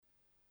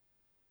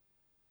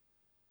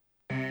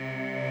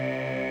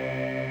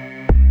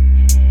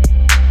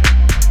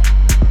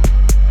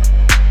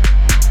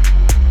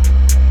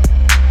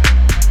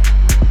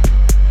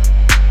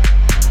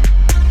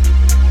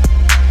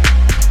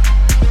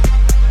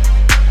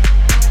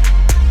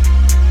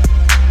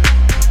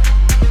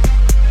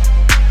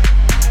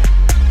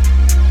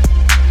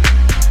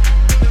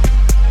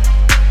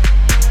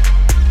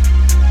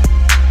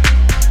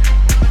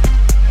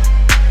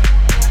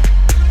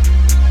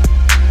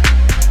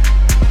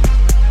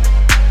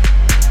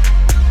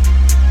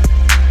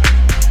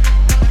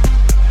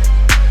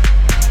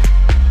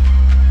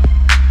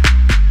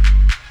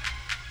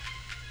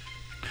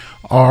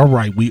All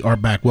right, we are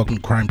back. Welcome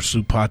to Crime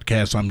Pursuit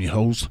Podcast. I'm your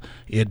host,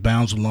 Ed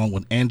Bounds, along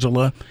with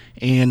Angela,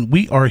 and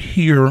we are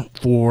here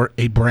for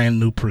a brand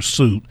new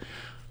pursuit.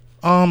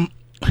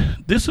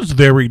 This is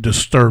very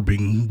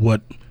disturbing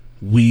what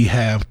we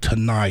have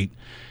tonight,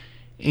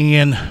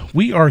 and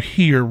we are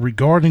here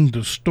regarding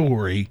the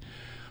story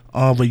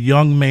of a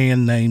young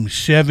man named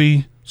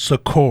Chevy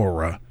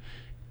Sikora.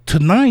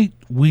 Tonight,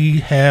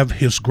 we have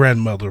his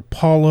grandmother,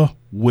 Paula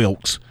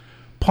Wilkes.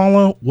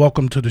 Paula,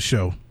 welcome to the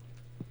show.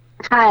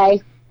 Hi.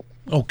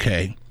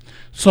 Okay.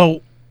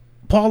 So,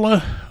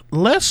 Paula,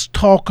 let's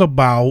talk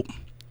about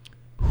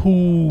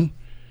who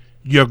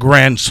your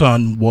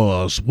grandson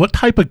was. What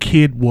type of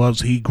kid was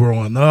he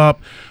growing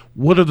up?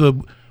 What are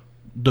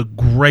the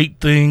great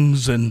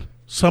things and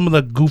some of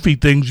the goofy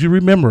things you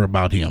remember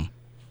about him?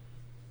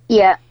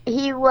 Yeah,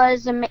 he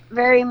was a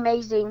very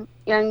amazing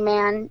young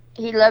man.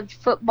 He loved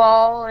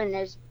football and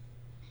his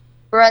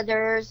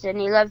brothers, and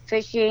he loved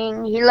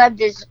fishing. He loved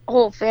his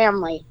whole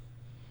family.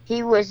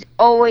 He was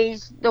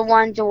always the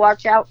one to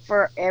watch out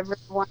for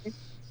everyone,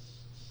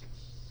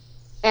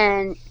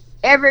 and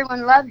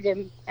everyone loved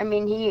him. I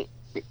mean,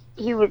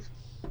 he was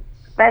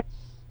special.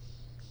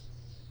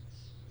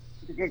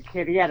 A good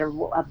kid. He had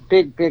a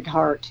big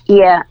heart.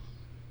 Yeah.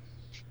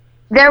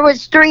 There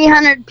was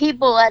 300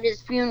 people at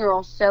his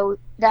funeral, so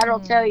that'll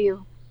tell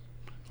you.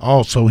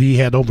 Oh, so he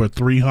had over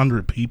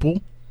 300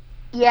 people?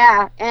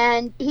 Yeah,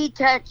 and he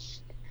touched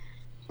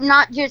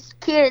not just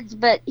kids,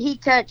 but he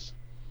touched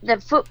the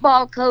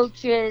football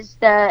coaches,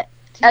 the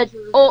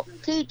old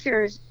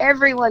teachers.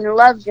 Everyone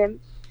loved him,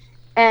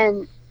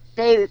 and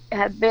they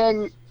have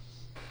been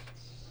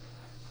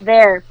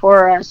there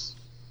for us.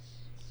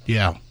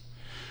 Yeah.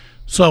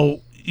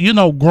 So,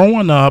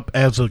 growing up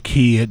as a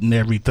kid and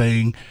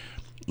everything,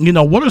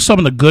 what are some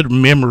of the good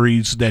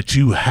memories that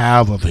you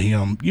have of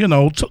him?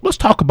 So let's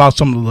talk about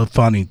some of the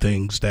funny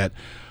things that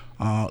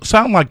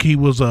sound like he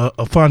was a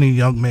funny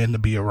young man to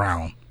be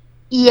around.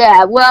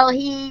 Yeah, well,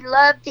 he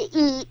loved to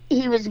eat.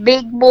 He was a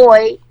big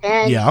boy,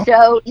 and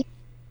so he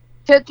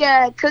took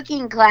a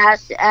cooking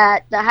class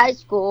at the high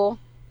school,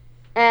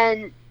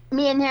 and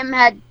me and him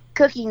had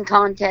cooking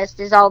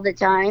contests all the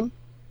time.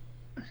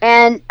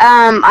 And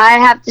I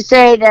have to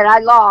say that I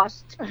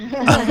lost.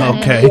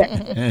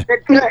 Okay.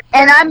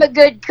 And I'm a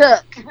good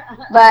cook,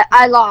 but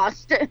I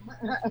lost.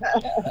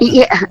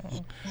 Yeah.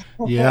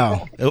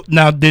 Yeah.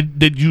 Now,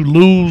 did you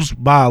lose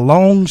by a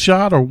long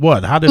shot or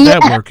what? How did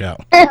that work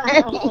out?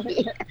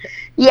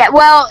 Yeah,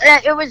 well,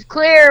 it was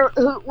clear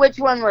which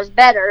one was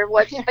better,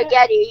 what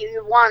spaghetti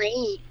you want to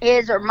eat,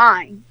 his or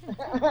mine.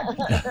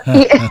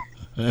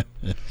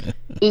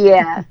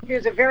 Yeah. He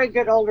was a very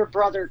good older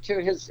brother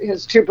to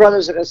his two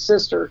brothers and his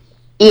sister.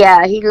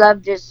 Yeah, he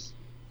loved his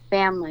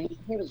family.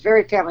 He was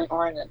very family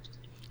oriented.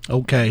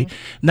 Okay.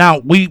 Now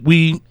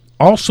we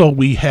also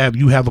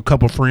you have a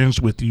couple friends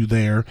with you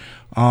there.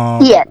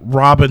 Yeah.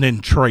 Robin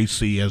and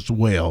Tracy as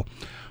well.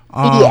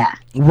 Yeah.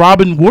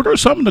 Robin, what are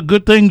some of the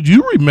good things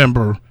you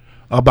remember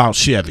about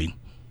Chevy?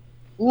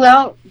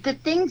 Well, the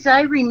things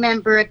I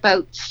remember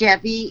about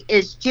Chevy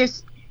is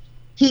just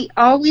he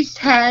always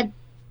had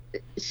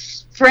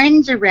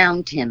friends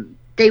around him.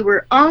 They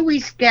were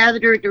always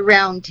gathered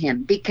around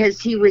him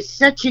because he was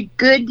such a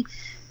good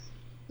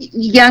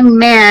young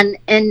man,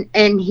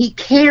 and he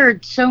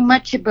cared so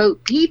much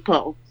about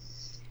people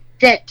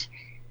that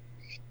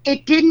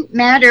it didn't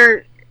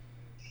matter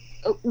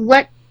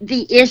what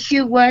the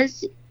issue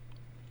was.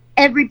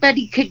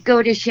 Everybody could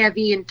go to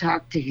Chevy and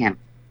talk to him.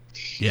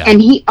 Yeah.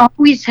 And he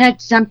always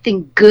had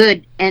something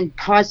good and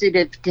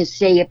positive to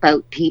say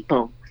about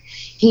people.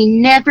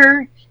 He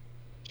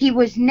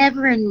was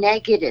never a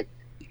negative.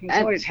 He was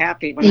always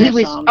happy. He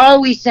was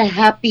always a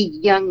happy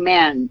young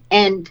man.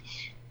 And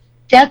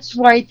that's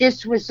why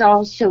this was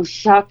all so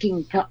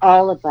shocking to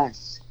all of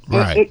us.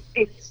 Right.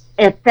 It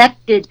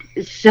affected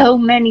so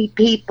many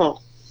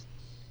people.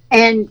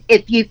 And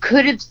if you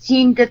could have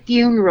seen the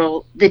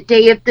funeral, the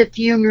day of the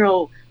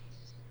funeral,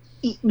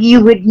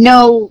 you would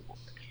know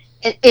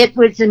it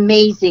was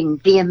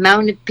amazing. The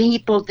amount of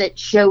people that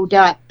showed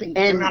up. And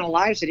the amount of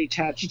lives that he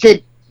touched.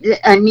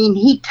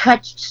 He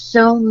touched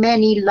so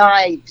many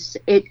lives.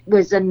 It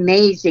was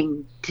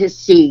amazing to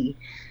see.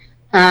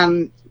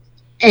 I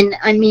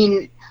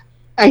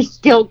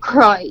still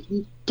cry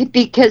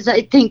because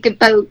I think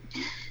about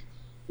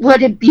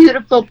what a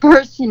beautiful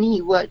person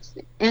he was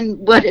and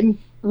what a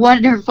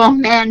wonderful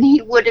man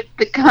he would have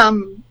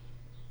become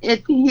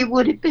if he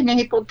would have been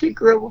able to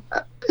grow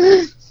up.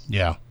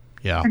 Yeah.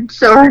 I'm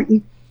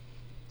sorry.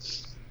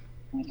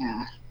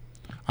 Yeah.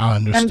 I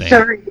understand. I'm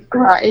sorry to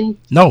cry.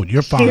 No,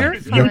 you're fine.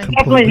 You're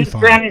completely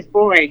fine. Granny's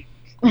boy.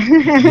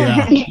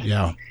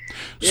 Yeah.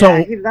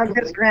 So he loved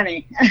his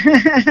granny.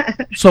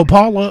 So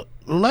Paula,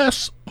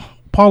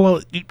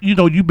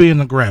 you being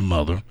a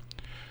grandmother,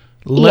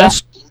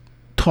 let's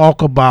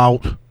talk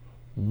about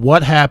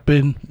what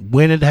happened,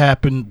 when it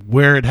happened,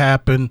 where it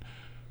happened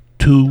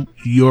to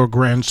your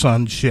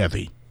grandson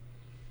Chevy.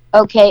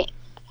 Okay.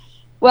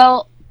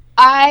 Well,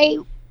 I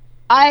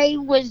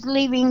was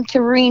leaving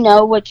to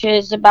Reno, which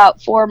is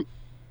about 4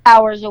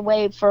 hours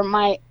away from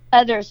my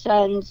other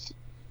son's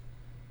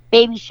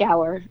baby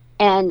shower.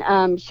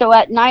 And so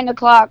at 9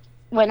 o'clock,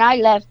 when I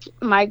left,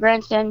 my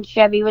grandson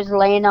Chevy was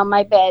laying on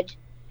my bed,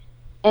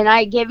 and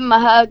I gave him a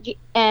hug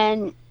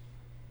and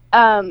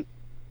um,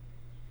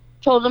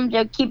 told him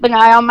to keep an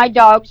eye on my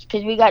dogs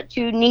because we got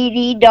two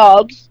needy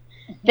dogs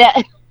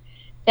that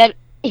that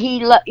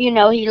he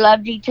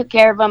loved. He took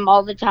care of them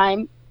all the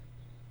time,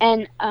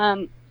 and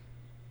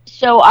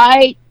so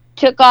I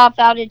took off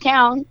out of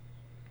town.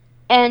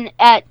 And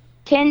at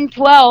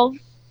 10:12,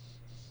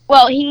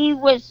 well, he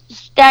was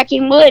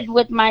stacking wood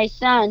with my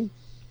son,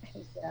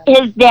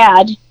 his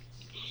dad,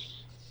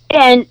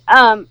 and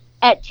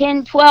at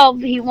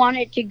 10:12 he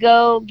wanted to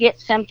go get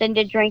something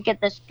to drink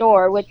at the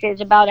store, which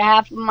is about a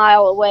half a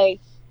mile away.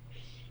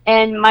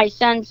 And my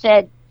son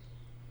said,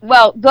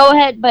 "Well, go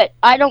ahead, but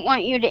I don't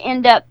want you to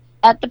end up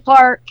at the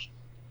park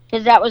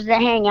because that was the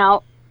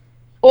hangout,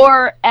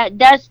 or at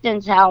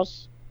Dustin's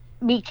house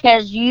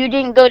because you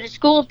didn't go to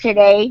school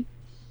today.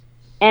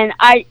 And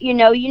you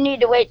need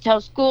to wait till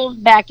school's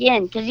back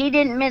in because he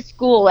didn't miss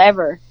school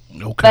ever.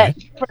 Okay.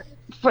 But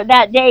for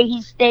that day,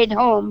 he stayed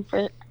home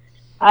for.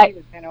 He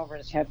was bent over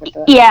his head with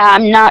the. Yeah,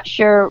 I'm not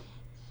sure.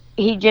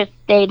 He just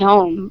stayed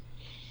home,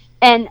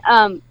 and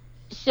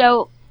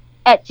so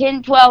at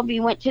 10:12 he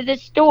went to the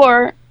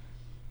store,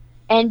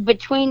 and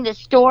between the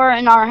store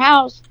and our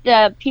house,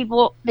 the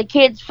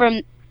kids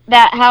from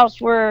that house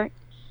were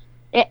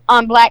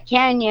on Black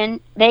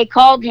Canyon. They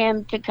called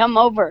him to come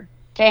over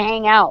to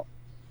hang out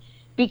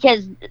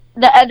because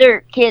the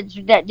other kids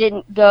that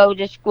didn't go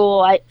to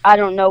school, I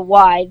don't know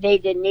why they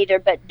didn't either,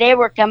 but they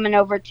were coming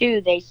over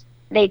too.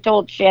 They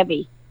told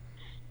Chevy.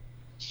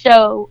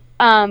 So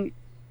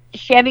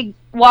Chevy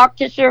walked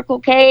to Circle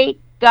K,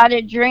 got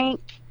a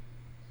drink,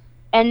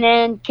 and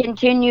then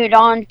continued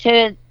on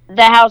to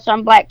the house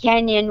on Black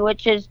Canyon,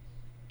 which is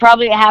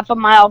probably a half a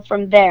mile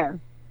from there.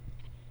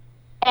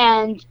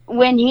 And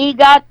when he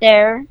got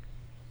there,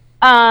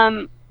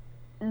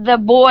 the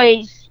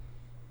boys,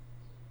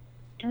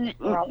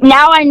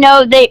 now I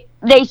know they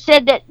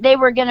said that they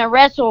were going to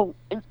wrestle.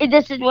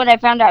 This is what I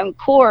found out in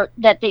court,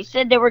 that they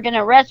said they were going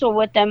to wrestle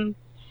with him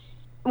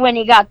when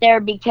he got there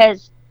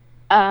because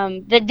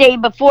the day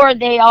before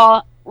they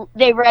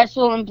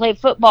wrestle and play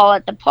football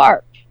at the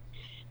park.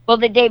 Well,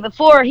 the day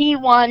before he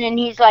won, and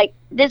he's like,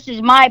 "This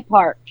is my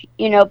park,"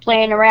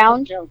 playing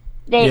around.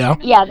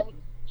 Yeah.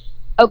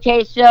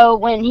 Okay, so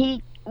when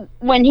he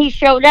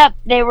showed up,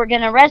 they were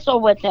gonna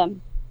wrestle with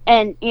him,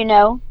 and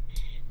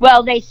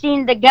well, they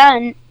seen the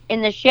gun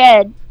in the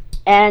shed,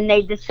 and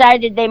they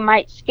decided they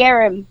might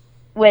scare him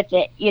with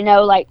it,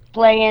 like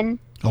playing.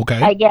 Okay.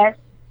 I guess.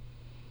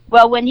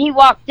 Well, when he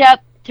walked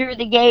up through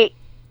the gate,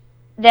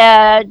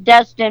 the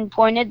Dustin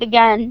pointed the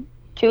gun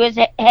to his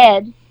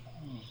head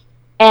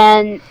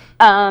and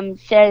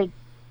said,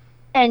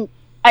 and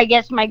I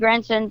guess my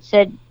grandson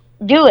said,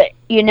 "Do it,"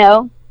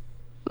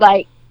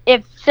 like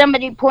if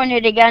somebody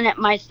pointed a gun at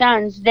my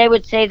sons, they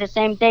would say the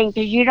same thing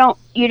because you don't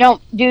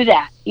do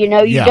that, you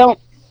don't.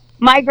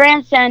 My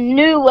grandson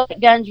knew what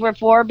guns were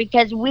for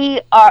because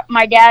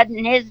my dad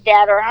and his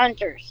dad are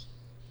hunters.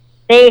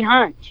 They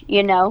hunt,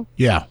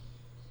 Yeah.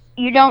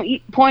 You don't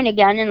point a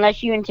gun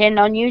unless you intend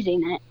on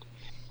using it.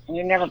 And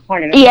you never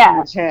pointed it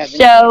at his head.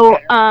 So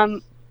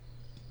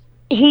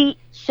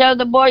so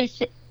the boy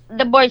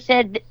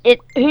said,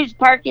 "Whose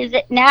park is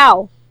it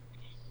now?"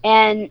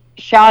 And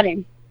shot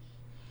him.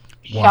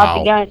 Wow. Shot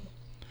the gun.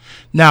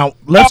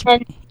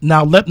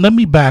 Now let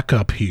me back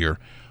up here.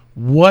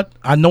 What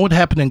I know it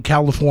happened in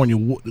California.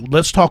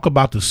 Let's talk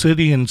about the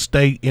city and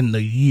state in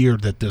the year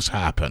that this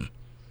happened.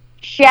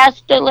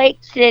 Shasta Lake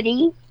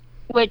City,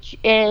 which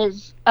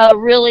is a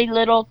really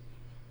little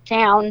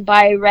town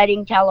by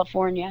Redding,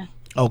 California.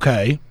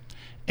 Okay.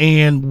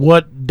 And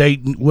what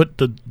date? What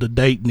the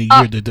date and the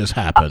year did this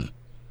happen?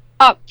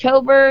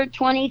 October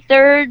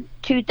 23rd,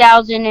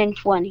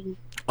 2020.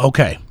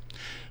 Okay.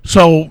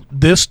 So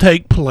this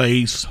take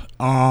place.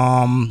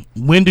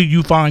 When did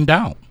you find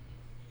out?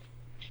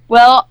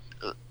 Well,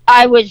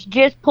 I was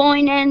just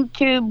pulling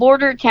into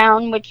Border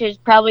Town, which is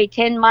probably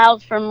 10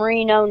 miles from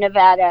Reno,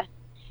 Nevada,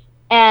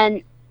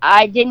 and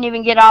I didn't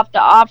even get off the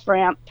off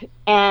ramp,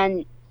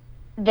 and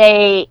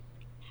I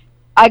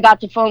got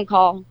the phone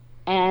call,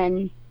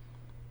 and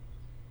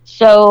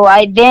so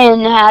I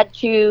then had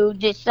to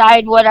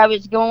decide what I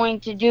was going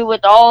to do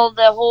with the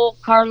whole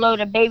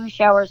carload of baby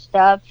shower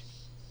stuff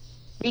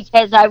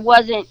because I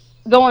wasn't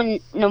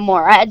going no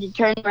more. I had to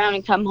turn around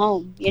and come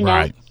home,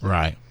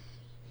 Right.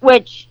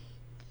 Which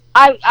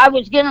I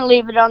was going to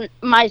leave it on.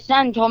 My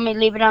son told me to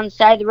leave it on the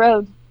side of the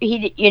road.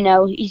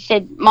 He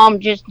said, "Mom,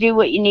 just do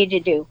what you need to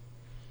do."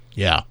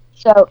 Yeah.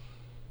 So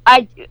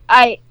I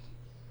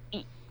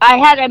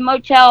had a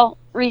motel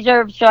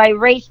reserved, so I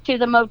raced to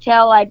the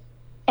motel. I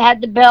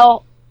had the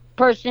bell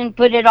person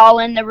put it all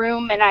in the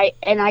room, and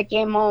I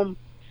came home.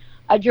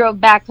 I drove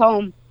back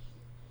home,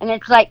 and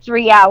it's like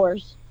 3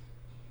 hours.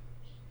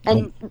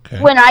 And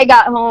when I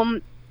got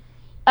home,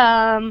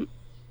 I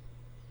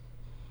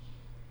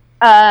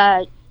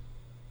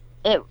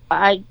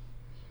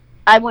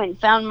went and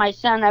found my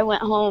son. I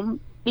went home,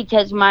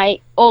 because my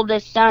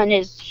oldest son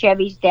is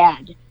Chevy's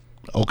dad.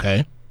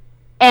 Okay.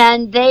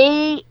 And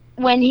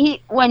when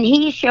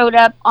he showed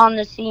up on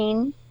the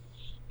scene,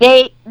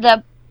 the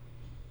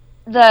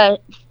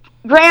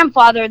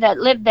grandfather that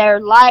lived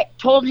there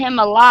told him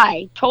a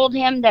lie. Told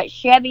him that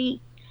Chevy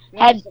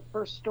had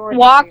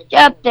walked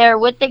up there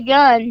with the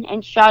gun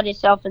and shot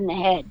himself in the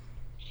head.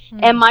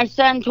 And my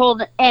son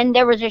and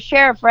there was a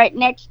sheriff right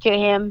next to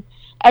him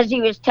as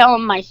he was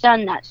telling my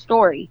son that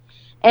story.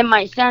 And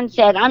my son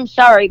said, "I'm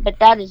sorry, but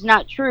that is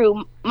not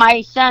true.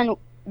 My son,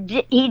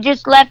 he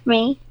just left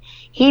me.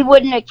 He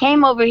wouldn't have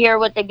came over here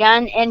with the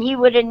gun, and he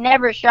would have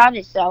never shot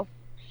himself."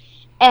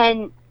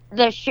 And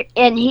the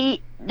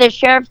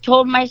sheriff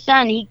told my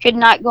son he could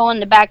not go in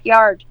the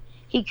backyard.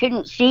 He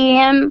couldn't see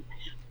him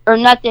or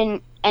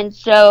nothing. And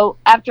so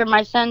after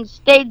my son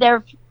stayed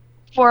there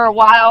for a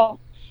while,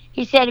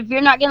 he said, "If you're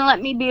not going to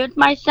let me be with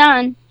my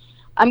son,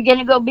 I'm going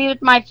to go be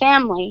with my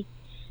family."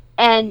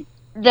 And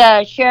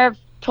the sheriff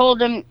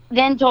told him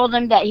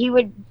that he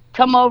would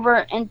come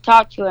over and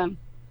talk to him.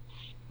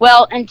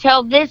 Well,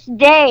 until this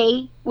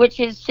day, which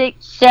is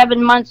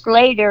 7 months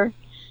later,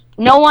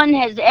 no one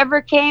has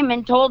ever came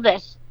and told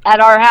us at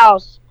our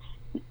house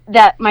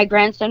that my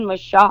grandson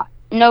was shot.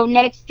 No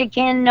next to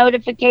kin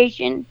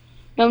notification,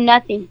 no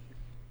nothing.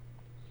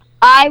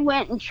 I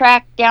went and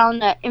tracked down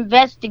the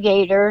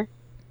investigator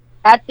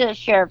at the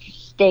sheriff's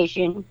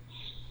station,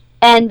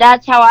 and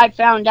that's how I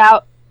found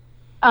out.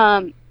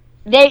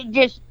 They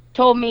just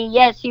told me,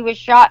 yes, he was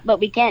shot, but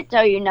we can't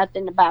tell you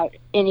nothing about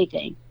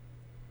anything.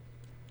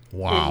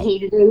 Wow. And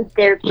he laid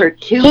there for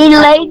 2 hours. He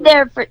laid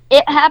there for,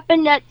 it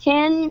happened at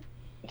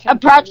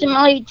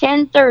approximately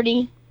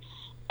 10:30,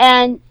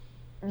 and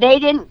they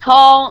didn't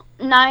call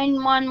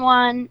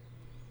 911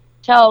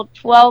 till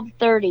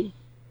 12:30.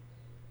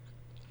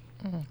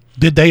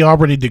 Did they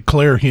already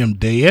declare him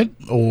dead,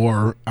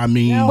 or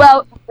No,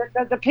 well,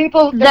 the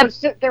people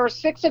there were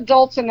 6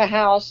 adults in the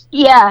house.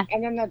 Yeah.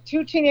 And then the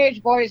 2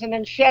 teenage boys, and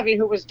then Chevy,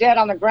 who was dead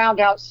on the ground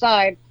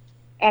outside,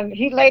 and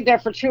he laid there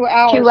for 2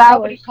 hours. 2 hours.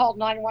 Nobody called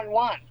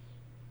 911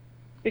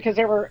 because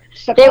they were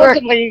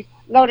supposedly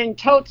loading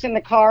totes in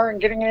the car and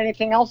getting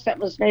anything else that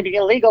was maybe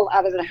illegal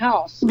out of the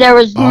house. There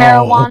was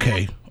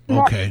marijuana.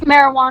 Okay.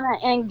 Marijuana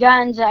and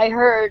guns, I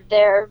heard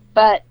there,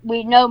 but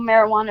we know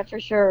marijuana for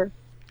sure.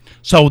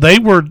 So they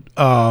were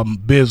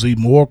busy,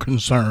 more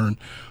concerned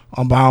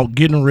about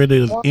getting rid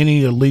of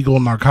any illegal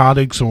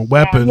narcotics or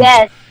weapons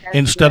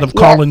instead of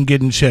calling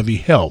getting Chevy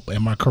help.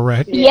 Am I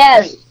correct?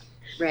 Yes.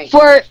 Right.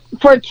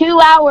 For 2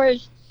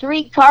 hours,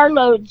 3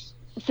 carloads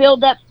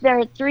filled up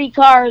their 3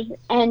 cars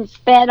and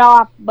sped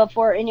off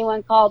before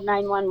anyone called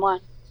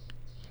 911.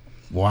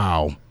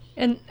 Wow.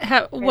 And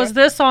was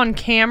this on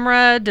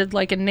camera? Did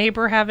like a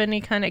neighbor have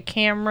any kind of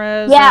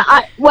cameras? Yeah,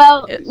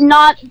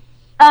 not.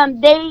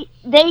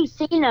 They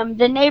seen them.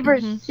 The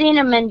neighbors seen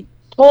them and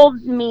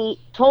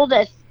told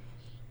us,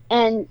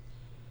 and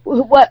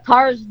what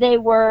cars they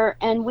were,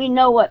 and we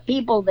know what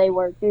people they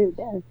were too.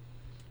 There.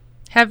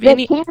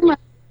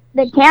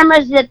 The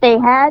cameras that they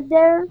had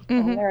there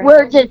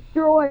were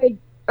destroyed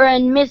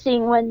and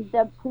missing when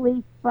the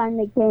police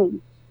finally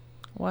came.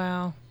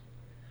 Wow.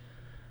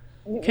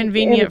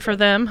 Convenient for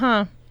them,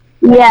 huh?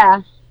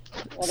 Yeah.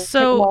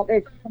 So,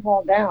 they took them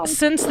all down.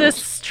 Since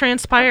this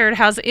transpired,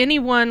 has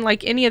anyone,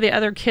 like any of the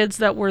other kids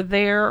that were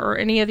there or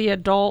any of the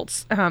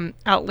adults,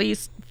 at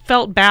least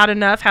felt bad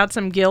enough, had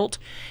some guilt,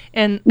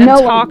 and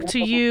talked to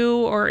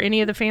you or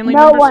any of the family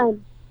members?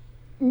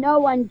 No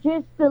one.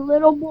 Just the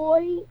little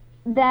boy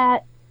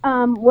that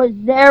was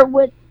there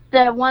with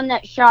the one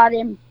that shot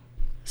him.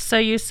 So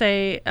you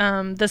say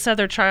this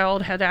other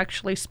child had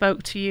actually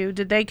spoke to you.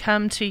 Did they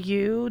come to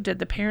you? Did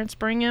the parents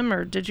bring him,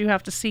 or did you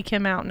have to seek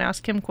him out and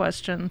ask him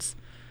questions?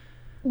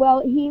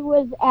 Well, he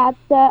was at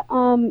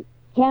the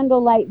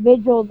candlelight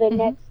vigil the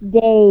next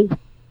day,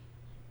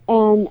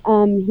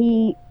 and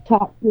he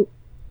talked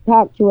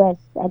to us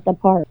at the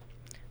park.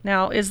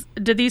 Now,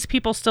 do these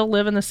people still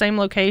live in the same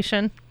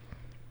location?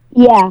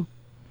 Yeah.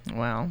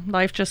 Wow,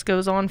 life just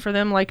goes on for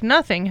them like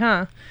nothing,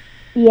 huh?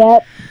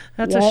 Yep.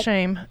 That's a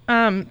shame.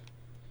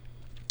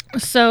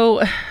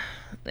 So,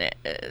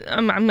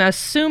 I'm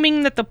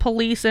assuming that the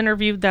police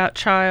interviewed that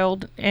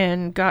child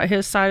and got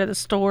his side of the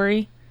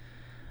story.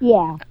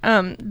 Yeah.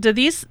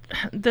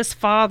 This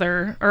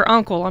father, or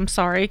uncle, I'm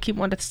sorry, I keep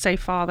wanting to say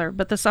father,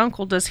 but this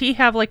uncle, does he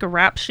have like a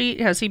rap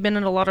sheet? Has he been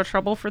in a lot of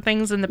trouble for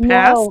things in the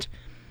past?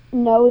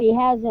 No, he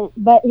hasn't.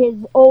 But his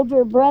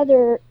older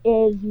brother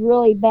is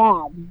really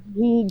bad.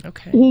 He's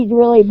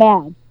really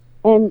bad.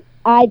 And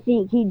I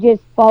think he was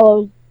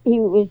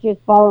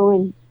just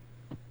following,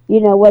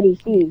 what he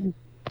sees.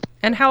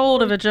 And how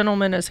old of a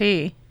gentleman is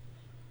he?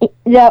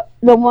 The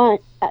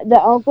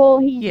uncle,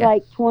 he's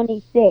like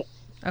 26.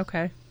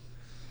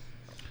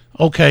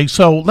 Okay,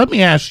 so let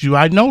me ask you,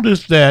 I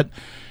noticed that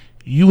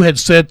you had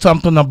said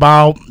something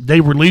about they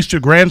released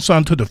your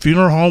grandson to the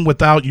funeral home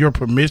without your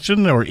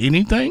permission or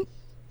anything?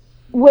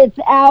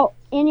 Without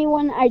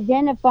anyone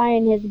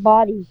identifying his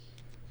body.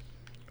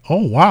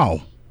 Oh,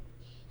 wow.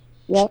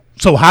 Yep.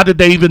 So how did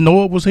they even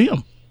know it was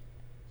him?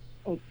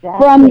 Exactly.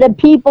 From the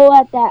people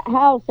at that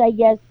house, I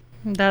guess.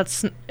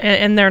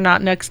 And they're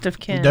not next of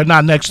kin. They're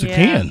not next of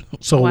kin.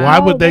 So why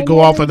would they go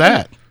off of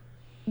that?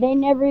 They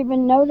never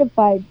even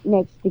notified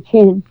next of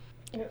kin.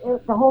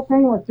 The whole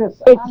thing was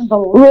just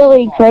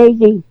really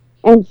crazy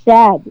and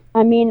sad.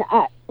 I mean,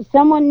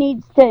 someone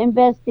needs to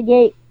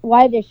investigate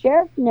why the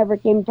sheriff never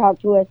came to talk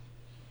to us.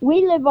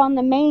 We live on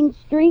the main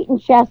street in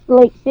Shasta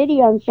Lake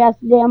City on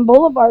Shasta Dam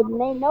Boulevard, and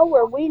they know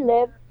where we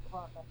live.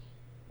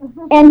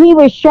 And he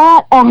was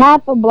shot a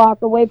half a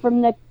block away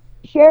from the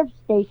sheriff's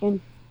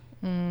station.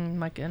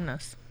 My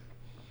goodness.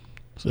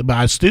 So,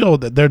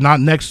 but they're not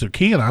next to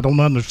kin. I don't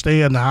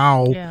understand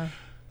how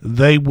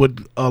they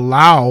would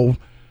allow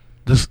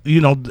this,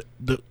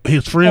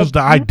 his friends to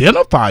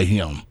identify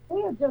him.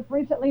 We have just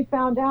recently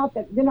found out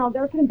that,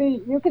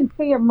 you can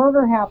see a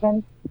murder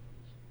happen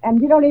and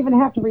you don't even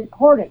have to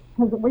report it.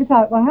 Because we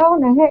thought, well, how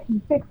in the heck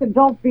can 6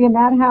 adults be in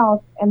that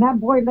house and that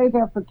boy lay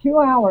there for 2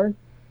 hours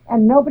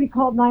and nobody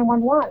called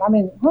 911? I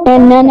mean,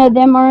 and none of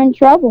them are in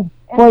trouble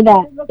for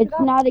that. It's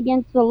not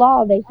against the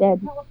law, they said.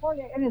 In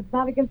California, and it's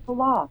not against the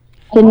law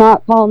to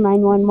not call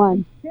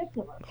 911.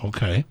 Ridiculous.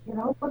 Okay.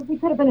 What if he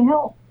could have been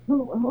helped?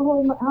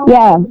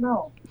 Yeah.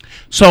 Know?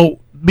 So,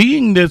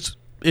 being this,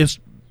 it's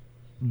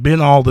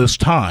been all this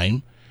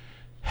time,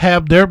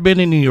 have there been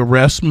any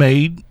arrests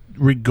made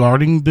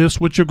regarding this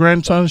with your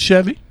grandson,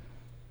 Chevy?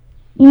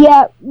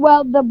 Yeah,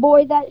 well, the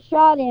boy that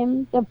shot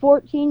him, the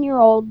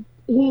 14-year-old,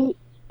 he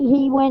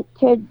went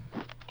to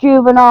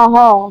juvenile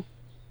hall.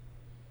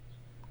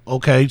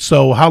 Okay,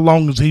 so how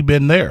long has he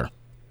been there?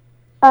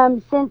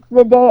 Since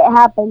the day it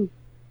happened.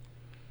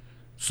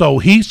 So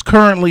he's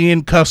currently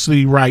in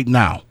custody right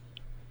now.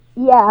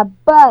 Yeah,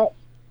 but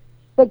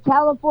the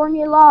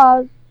California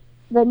laws,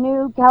 the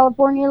new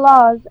California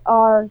laws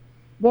are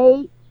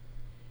they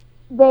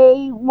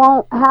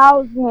won't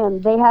house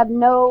him. They have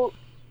no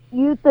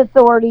youth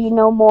authority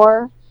no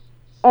more.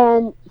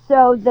 And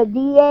so the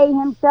DA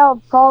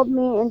himself called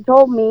me and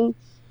told me,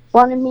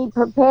 wanted me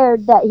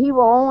prepared that he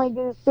will only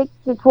do 6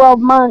 to 12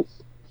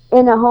 months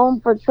in a home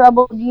for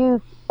troubled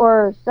youth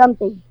or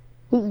something.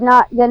 He's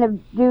not going to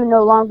do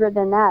no longer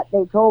than that,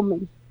 they told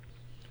me.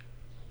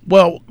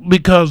 Well,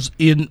 because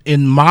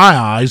in my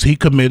eyes, he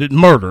committed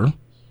murder.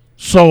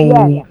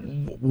 So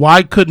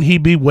why couldn't he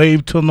be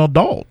waived to an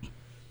adult?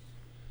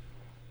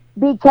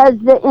 Because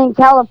in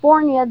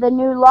California, the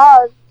new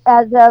laws,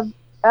 as of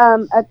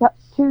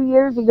 2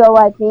 years ago,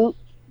 I think,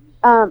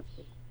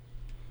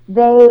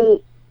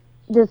 they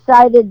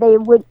decided they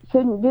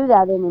couldn't do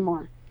that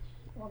anymore.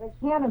 Well, they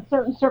can in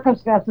certain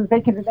circumstances.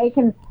 They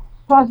can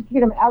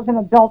prosecute him as an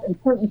adult in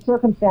certain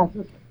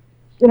circumstances.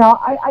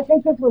 I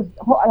think this was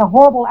a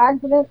horrible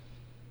accident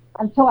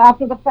until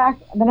after the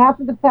fact. And then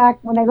after the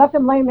fact, when they left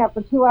him laying there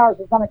for 2 hours,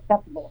 it's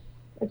unacceptable.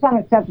 It's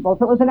unacceptable.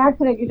 If it was an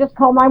accident, you just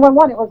call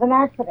 911. It was an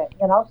accident.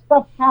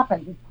 Stuff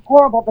happens. It's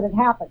horrible that it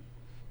happened.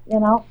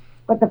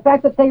 But the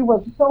fact that they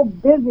were so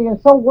busy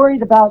and so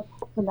worried about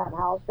in that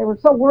house, they were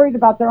so worried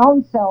about their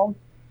own selves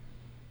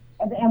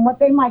and what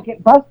they might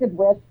get busted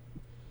with.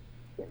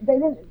 They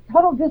didn't.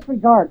 Total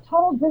disregard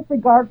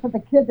for the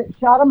kid that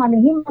shot him. I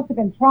mean, he must have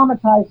been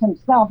traumatized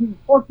himself. He's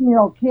a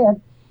 14-year-old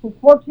kid. His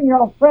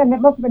 14-year-old friend.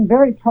 It must have been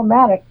very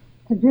traumatic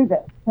to do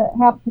this, to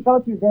have to go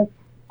through this,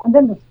 and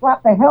then to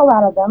slap the hell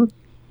out of them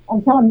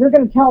and tell them, you're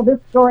going to tell this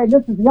story.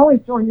 This is the only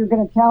story you're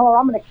going to tell, or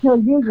I'm going to kill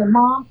you, your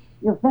mom,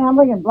 your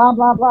family, and blah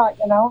blah blah.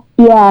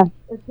 Yeah.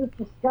 It's just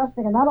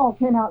disgusting, and that all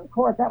came out in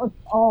court. That's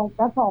all.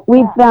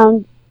 We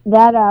found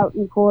that out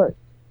in court.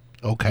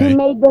 Okay. He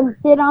made them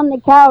sit on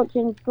the couch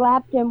and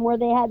slapped them where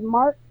they had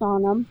marks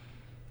on them,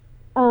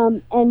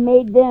 and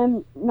made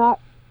them not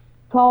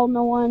call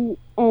no one,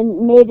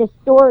 and made a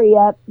story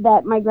up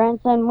that my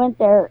grandson went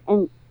there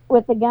and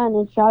with a gun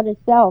and shot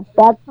himself.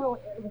 It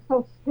was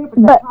so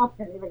stupid that cops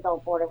didn't even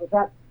go for it. It was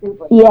that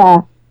stupid.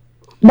 Yeah.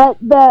 But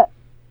the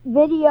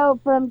video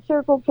from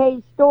Circle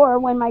K's store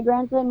when my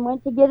grandson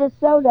went to get a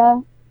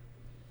soda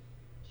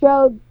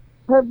showed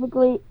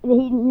perfectly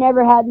he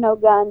never had no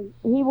gun.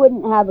 He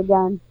wouldn't have a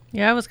gun.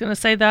 Yeah, I was going to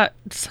say that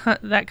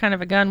kind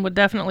of a gun would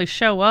definitely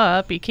show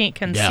up. You can't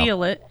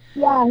conceal it.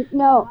 Yeah,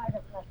 no.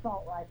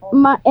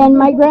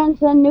 My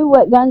grandson knew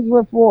what guns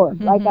were for.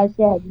 Mm-hmm. Like I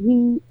said,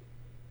 he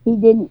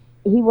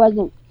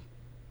wasn't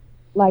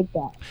like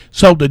that.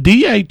 So the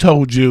DA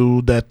told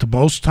you that the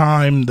most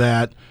time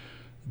that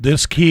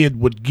this kid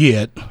would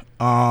get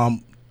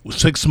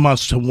 6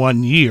 months to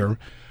 1 year.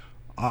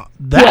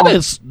 That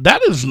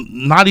is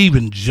not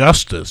even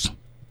justice.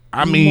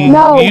 I mean,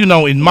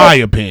 in my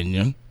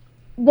opinion.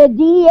 The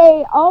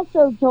DA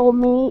also told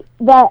me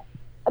that,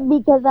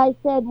 because I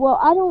said, well,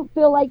 I don't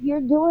feel like you're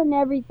doing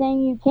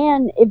everything you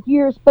can if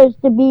you're supposed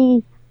to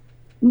be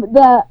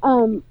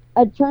the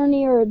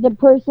attorney or the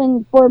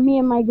person for me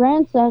and my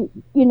grandson,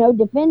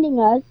 defending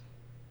us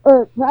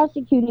or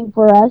prosecuting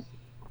for us.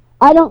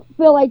 I don't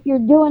feel like you're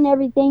doing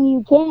everything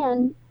you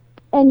can.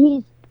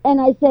 And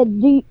I said,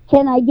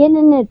 can I get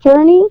an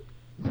attorney?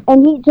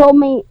 And he told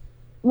me,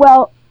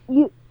 well,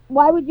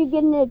 why would you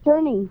get an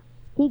attorney?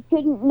 He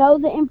couldn't know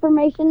the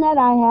information that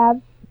I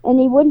have, and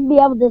he wouldn't be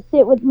able to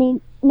sit with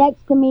me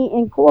next to me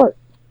in court.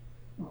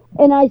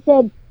 And I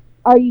said,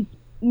 "Are you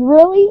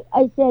really?"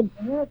 I said,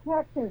 You're a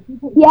Texas.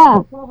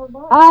 "Yeah."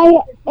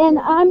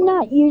 I'm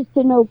not used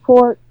to no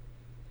court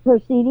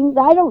proceedings.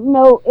 I don't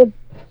know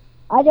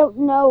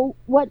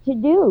what to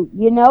do,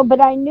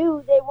 but I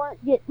knew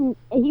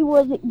he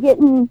wasn't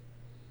getting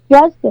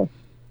justice.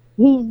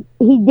 He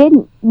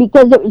didn't,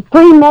 because it was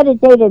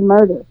premeditated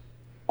murder.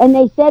 And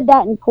they said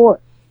that in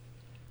court.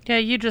 Yeah,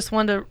 you just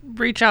wanted to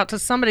reach out to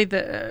somebody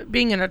that,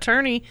 being an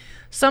attorney,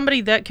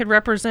 somebody that could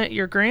represent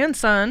your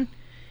grandson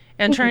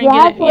and try and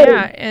get it.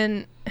 Yeah,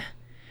 and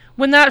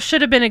when that should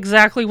have been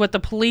exactly what the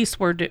police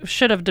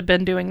should have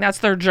been doing. That's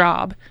their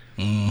job.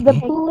 Mm-hmm. The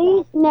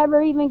police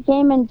never even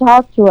came and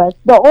talked to us.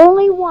 The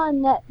only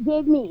one that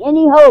gave me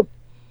any hope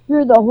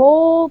through the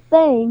whole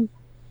thing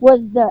was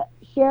the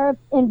sheriff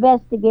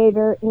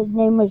investigator. His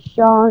name was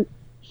Sean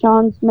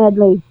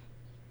Smedley.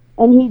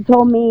 And he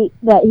told me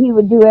that he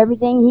would do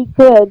everything he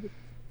could.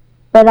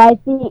 But I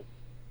think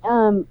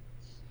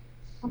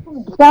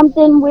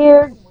something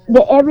weird,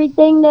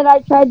 everything that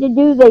I tried to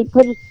do, they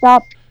put a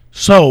stop.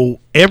 So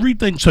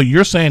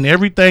you're saying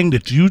everything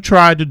that you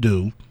tried to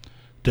do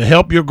to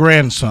help your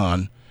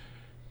grandson,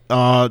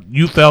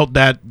 you felt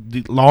that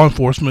the law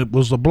enforcement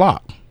was a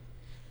block.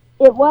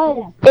 It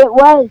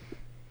was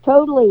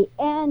totally.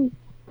 And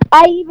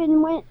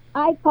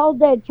I called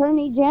the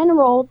attorney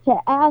general to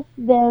ask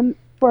them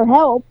for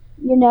help.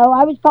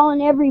 I was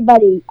calling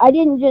everybody. I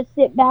didn't just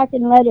sit back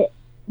and let it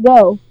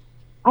go.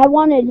 It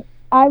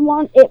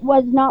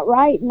was not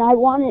right,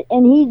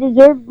 and he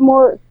deserved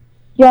more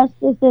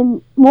justice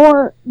and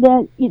more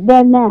than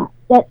that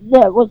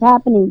was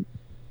happening.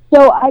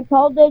 So I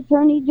called the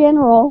attorney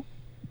general,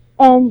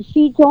 and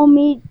she told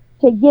me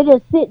to get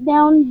a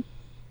sit-down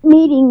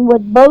meeting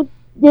with both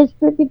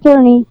district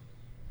attorneys,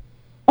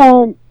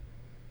 and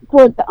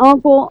for the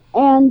uncle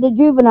and the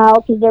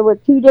juvenile, because there were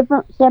two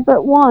different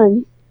separate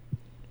ones.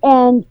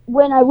 And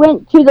when I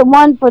went to the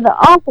one for the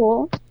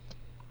uncle,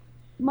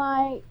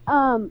 my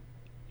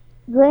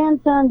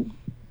grandson's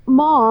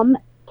mom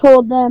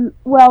told them,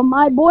 "Well,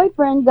 my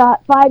boyfriend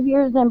got 5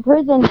 years in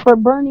prison for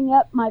burning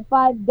up my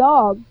 5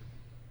 dogs,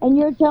 and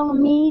you're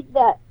telling me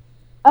that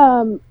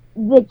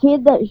the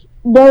kid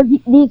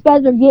these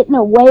guys are getting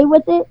away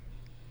with it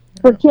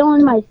for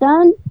killing my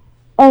son?"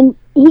 And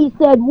he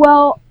said,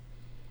 "Well,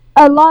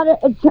 a lot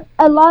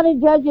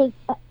of judges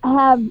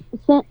are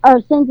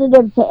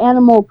sensitive to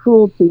animal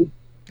cruelty."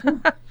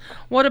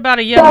 What about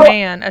a young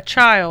man, a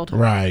child?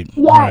 Right.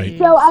 Yeah. Right.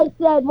 So I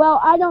said, "Well,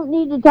 I don't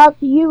need to talk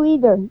to you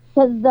either,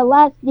 because the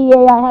last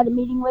DA I had a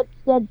meeting with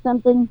said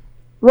something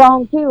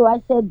wrong too."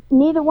 I said,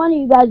 "Neither one of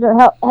you guys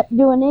are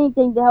doing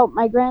anything to help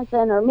my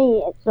grandson or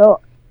me,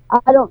 so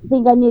I don't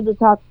think I need to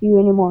talk to you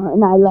anymore."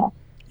 And I left.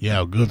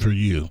 Yeah, good for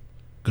you.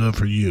 Good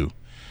for you.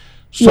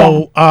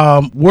 So,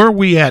 where are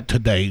we at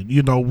today?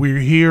 We're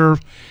here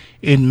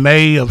in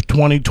May of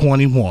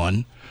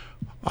 2021.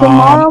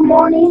 Tomorrow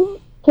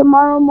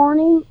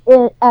morning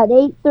at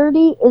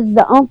 8:30 is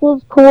the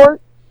uncle's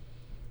court,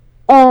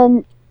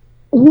 and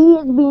he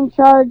is being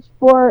charged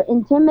for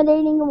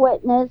intimidating a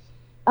witness,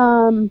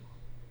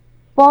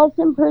 false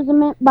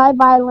imprisonment by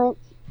violence,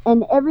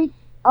 and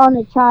on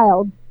a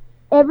child.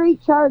 Every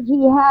charge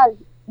he has,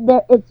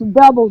 it's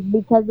doubled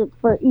because it's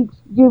for each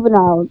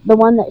juvenile, the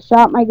one that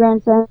shot my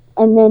grandson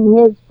and then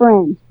his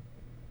friend.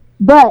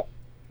 But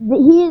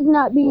he is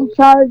not being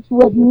charged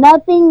with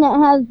nothing that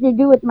has to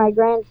do with my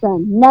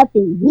grandson.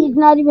 Nothing. He's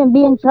not even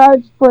being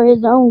charged for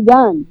his own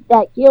gun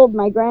that killed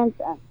my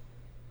grandson.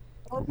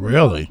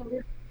 Really?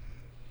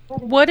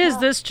 What is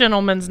this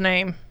gentleman's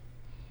name?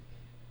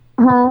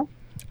 Huh?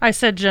 I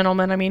said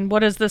gentleman. I mean,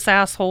 what is this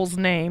asshole's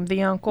name,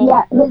 the uncle?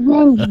 Yeah, his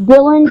name's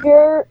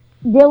Dillinger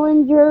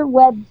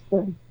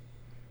Webster.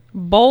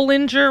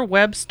 Bollinger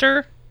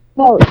Webster?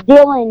 No,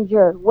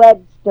 Dillinger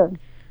Webster.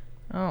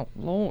 Oh,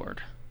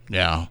 Lord.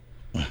 Yeah.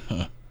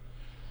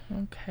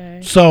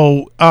 Okay.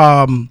 So,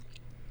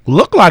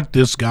 look like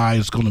this guy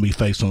is going to be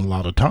facing a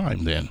lot of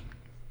time then.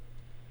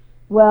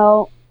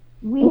 Well,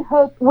 we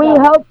hope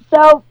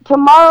so.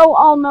 Tomorrow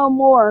I'll know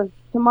more.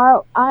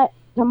 Tomorrow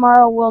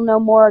we'll know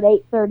more at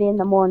 8:30 in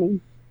the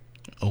morning.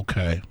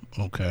 Okay.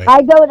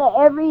 I go to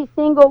every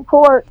single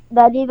court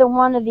that either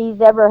one of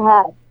these ever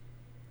had.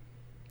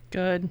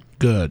 Good.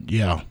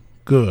 Yeah.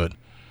 Good.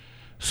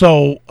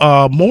 So,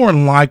 more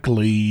than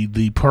likely,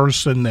 the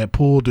person that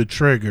pulled the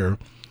trigger,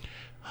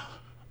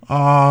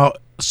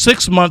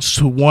 6 months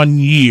to 1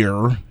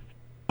 year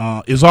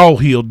is all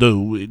he'll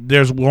do.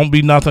 There won't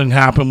be nothing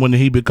happen when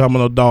he become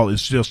an adult.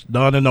 It's just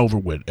done and over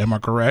with. Am I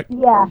correct?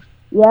 Yeah.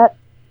 Yep.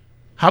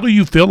 How do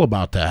you feel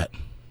about that?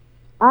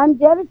 I'm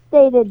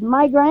devastated.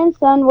 My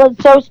grandson was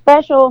so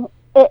special.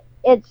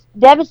 It's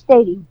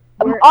devastating.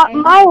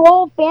 My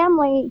whole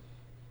family,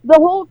 the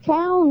whole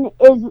town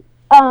is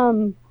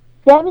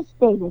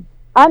devastated.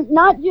 I'm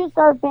not just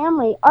our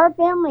family. Our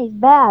family's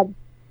bad,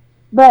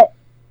 but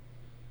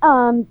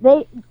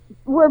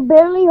we're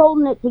barely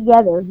holding it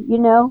together,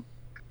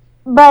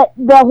 But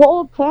the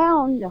whole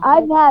town,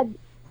 I've had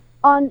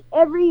on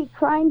every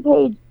crime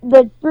page,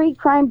 the 3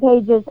 crime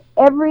pages,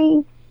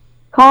 every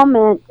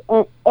comments,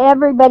 and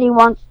everybody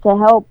wants to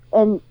help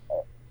and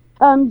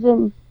comes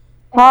and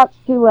talks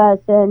to us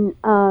and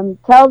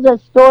tells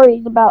us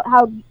stories about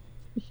how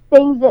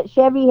things that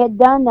Chevy had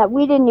done that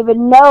we didn't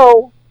even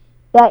know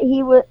that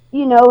he would,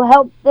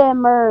 help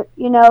them, or,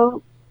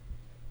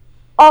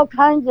 all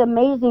kinds of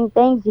amazing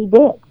things he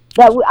did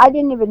that I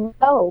didn't even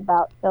know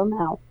about till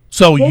now.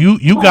 So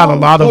you got a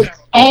lot of... It's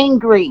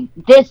angry.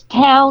 This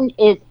town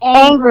is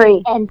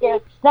angry, and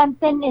if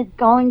something is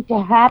going to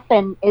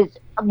happen, is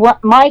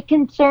what my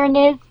concern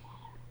is.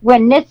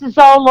 When this is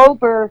all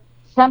over,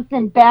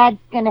 something bad's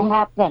going to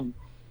happen,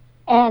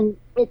 and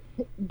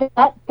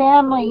that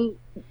family.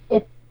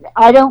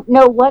 I don't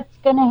know what's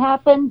going to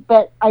happen,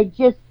 but I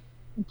just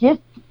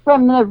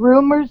from the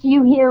rumors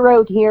you hear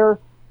out here,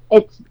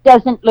 it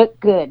doesn't look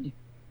good.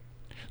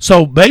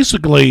 So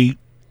basically,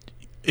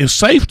 it's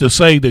safe to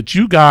say that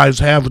you guys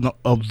have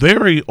a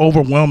very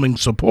overwhelming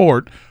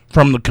support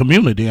from the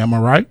community. Am I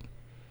right?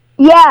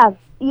 Yeah,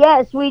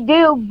 yes, we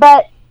do,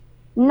 but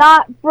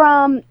not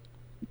from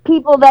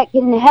people that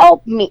can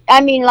help me.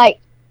 I mean, like,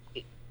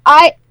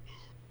 I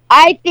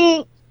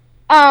think,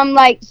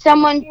 like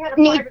someone she had a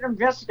private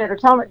investigator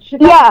tell me. She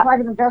had a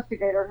private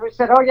investigator who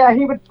said, "Oh yeah,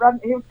 he would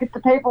get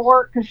the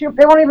paperwork because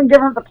they won't even give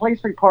her the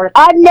police report."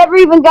 I've never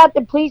even got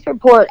the police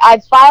report. I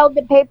filed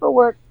the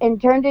paperwork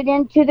and turned it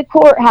into the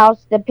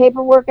courthouse. The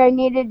paperwork I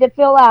needed to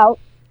fill out,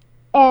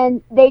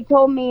 and they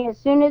told me as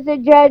soon as the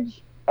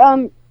judge,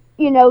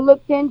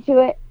 looked into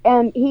it,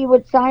 he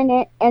would sign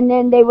it, and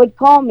then they would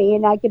call me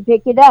and I could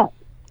pick it up.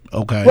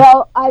 Okay.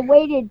 Well, I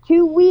waited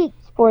 2 weeks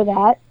for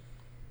that.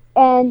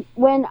 And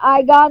when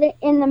I got it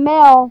in the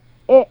mail,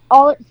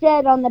 all it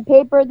said on the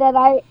paper that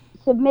I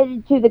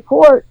submitted to the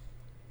court,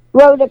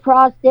 wrote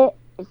across it,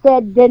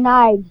 said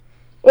denied.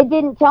 It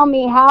didn't tell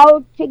me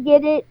how to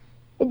get it.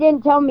 It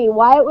didn't tell me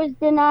why it was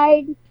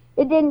denied.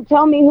 It didn't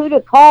tell me who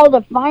to call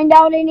to find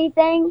out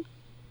anything.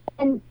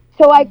 And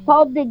so I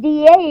called the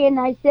DA and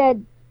I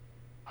said,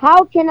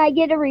 how can I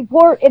get a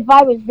report if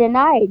I was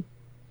denied?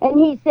 And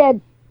he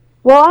said,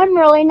 well, I'm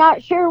really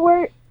not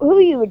sure who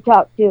you would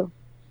talk to.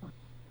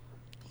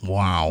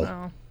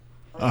 Wow.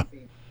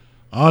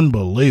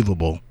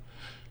 Unbelievable.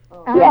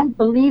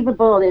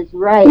 Unbelievable is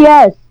right.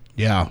 Yes.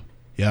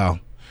 Yeah.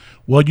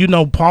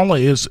 Well, Paula,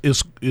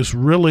 is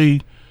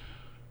really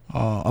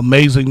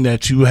amazing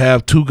that you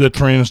have two good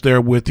friends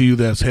there with you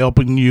that's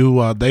helping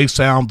you. They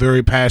sound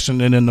very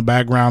passionate in the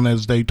background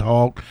as they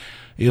talk.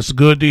 It's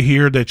good to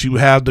hear that you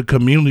have the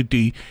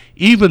community,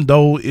 even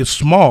though it's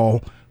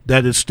small,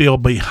 that is still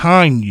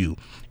behind you.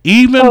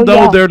 Even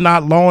though they're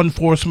not law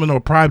enforcement or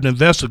private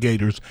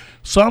investigators,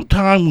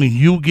 sometimes when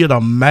you get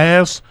a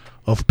mass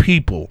of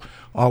people,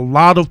 a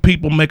lot of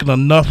people making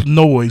enough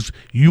noise,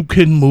 you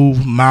can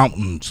move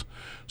mountains.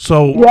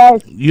 So,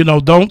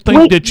 don't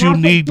think that you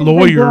need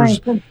lawyers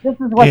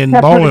and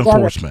law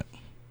enforcement.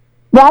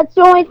 That's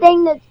the only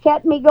thing that's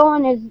kept me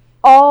going is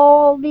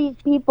all these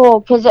people.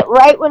 Because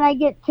right when I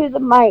get to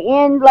my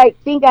end,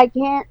 think I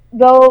can't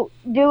go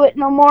do it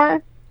no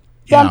more,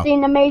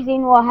 something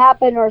amazing will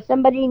happen, or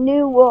somebody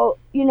new will,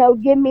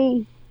 give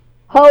me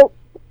hope.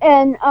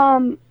 And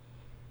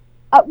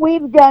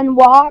we've done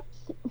walks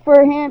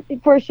for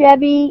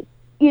Chevy,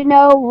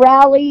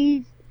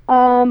 rallies.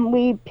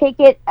 We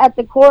picket at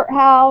the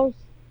courthouse.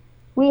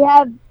 We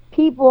have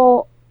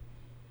people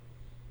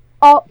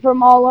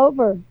from all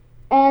over.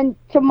 And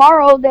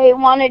tomorrow they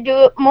want to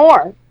do it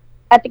more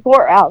at the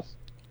courthouse.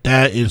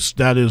 That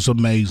is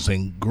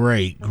amazing.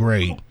 Great.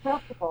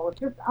 Unacceptable. It's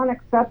just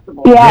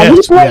unacceptable. Yeah,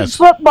 he plays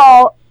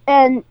football,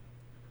 and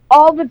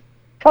all the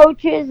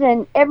coaches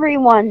and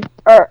everyone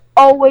are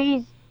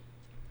always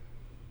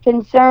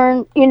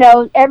concerned.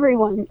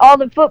 Everyone, all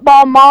the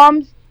football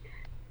moms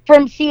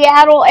from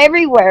Seattle,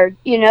 everywhere.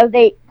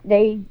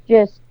 They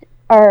just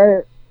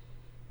are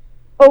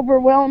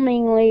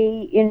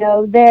overwhelmingly,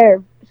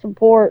 their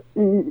support,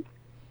 and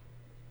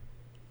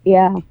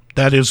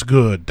that is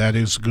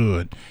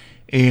good.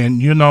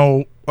 And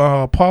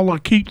Paula,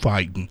 keep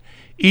fighting.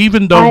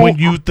 Even though when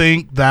you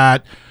think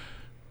that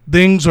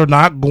things are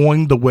not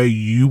going the way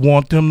you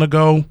want them to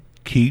go,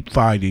 keep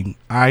fighting.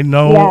 I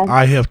know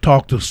I have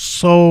talked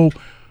to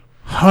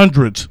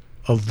hundreds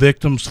of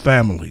victims'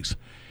 families,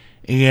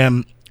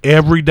 and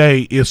every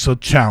day it's a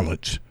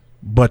challenge.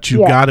 But you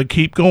got to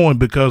keep going,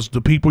 because the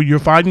people you're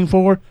fighting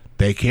for,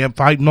 they can't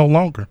fight no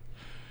longer.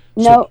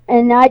 No,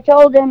 and I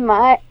told him,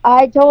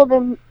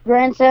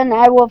 grandson,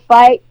 I will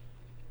fight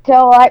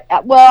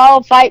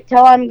I'll fight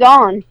till I'm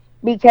gone,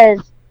 because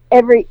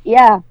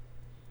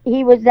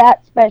he was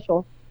that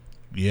special.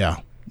 Yeah,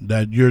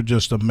 that you're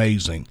just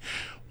amazing.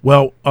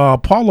 Well,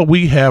 Paula,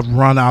 we have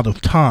run out of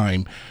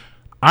time.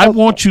 I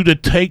want you to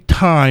take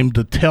time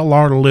to tell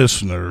our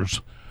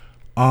listeners,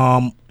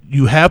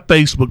 you have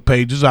Facebook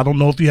pages. I don't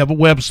know if you have a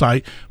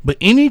website, but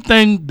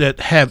anything that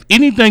have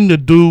anything to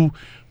do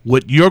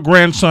with your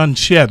grandson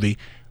Chevy,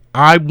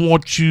 I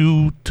want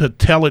you to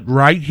tell it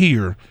right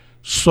here,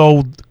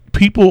 so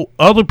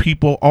other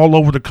people all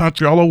over the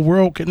country, all over the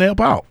world can help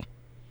out.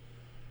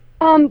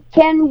 Can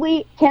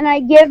I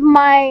give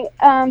my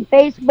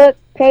Facebook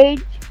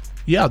page?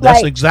 Yeah,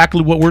 that's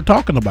exactly what we're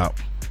talking about.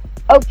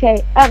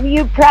 Okay,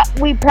 we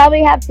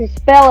probably have to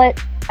spell it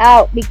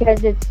out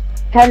because it's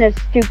kind of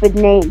stupid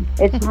name.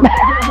 It's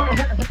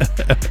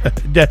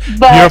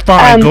but, you're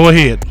fine. Go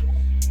ahead.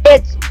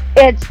 It's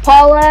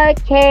Paula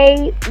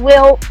K.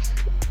 Wilkes.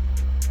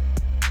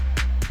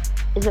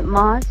 Is it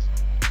Moss?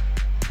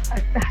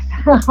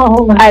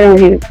 I don't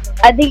know.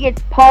 I think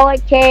it's Paula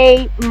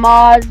K.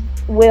 Moss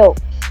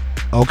Wilkes.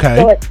 Okay.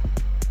 So it's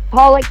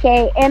Paula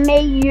K.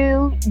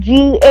 MAUGHS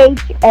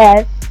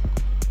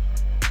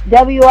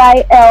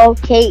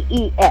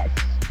WILKES.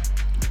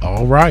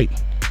 All right.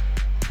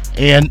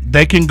 And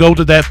they can go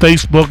to that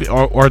Facebook,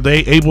 or are they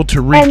able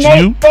to reach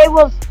you? They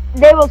will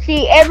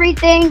see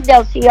everything.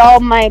 They'll see all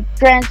my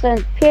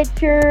grandson's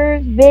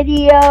pictures,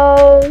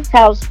 videos,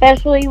 how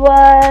special he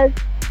was.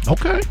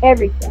 Okay.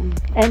 Everything.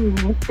 And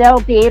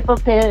they'll be able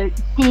to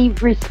see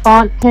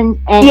responses and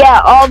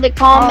all the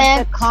comments. All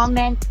the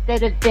comments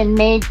that have been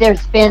made.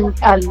 There's been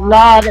a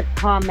lot of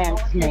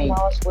comments made.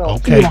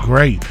 Okay,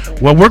 great.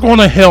 Well, we're going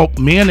to help.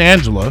 Me and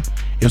Angela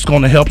is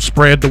going to help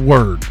spread the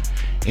word.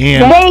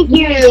 And thank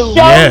you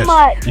so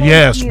much.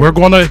 Yes, we're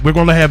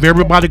gonna have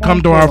everybody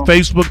come to our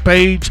Facebook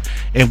page,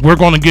 and we're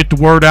gonna get the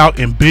word out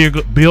and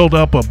build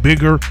up a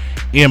bigger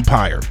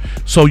empire.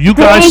 So you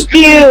guys,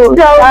 thank you so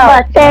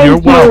much. You're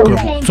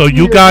welcome. So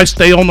you guys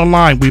stay on the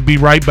line. We'll be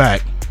right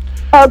back.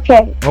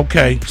 Okay.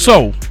 Okay.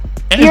 So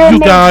as you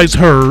guys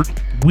heard,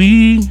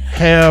 we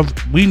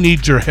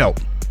need your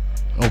help.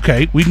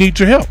 Okay, we need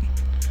your help.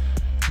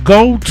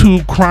 Go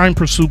to Crime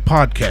Pursuit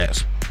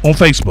Podcast on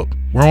Facebook.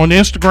 We're on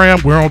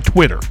Instagram. We're on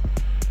Twitter.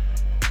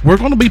 We're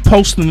going to be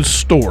posting this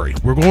story.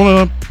 We're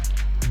going to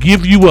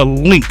give you a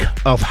link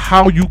of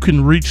how you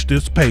can reach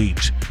this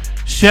page.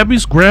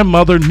 Chevy's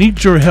grandmother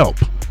needs your help.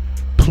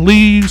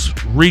 Please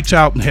reach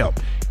out and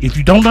help. If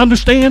you don't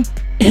understand,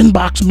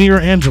 inbox me or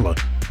Angela.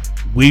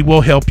 We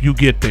will help you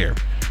get there.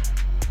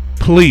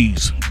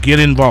 Please get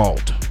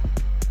involved.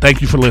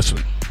 Thank you for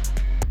listening.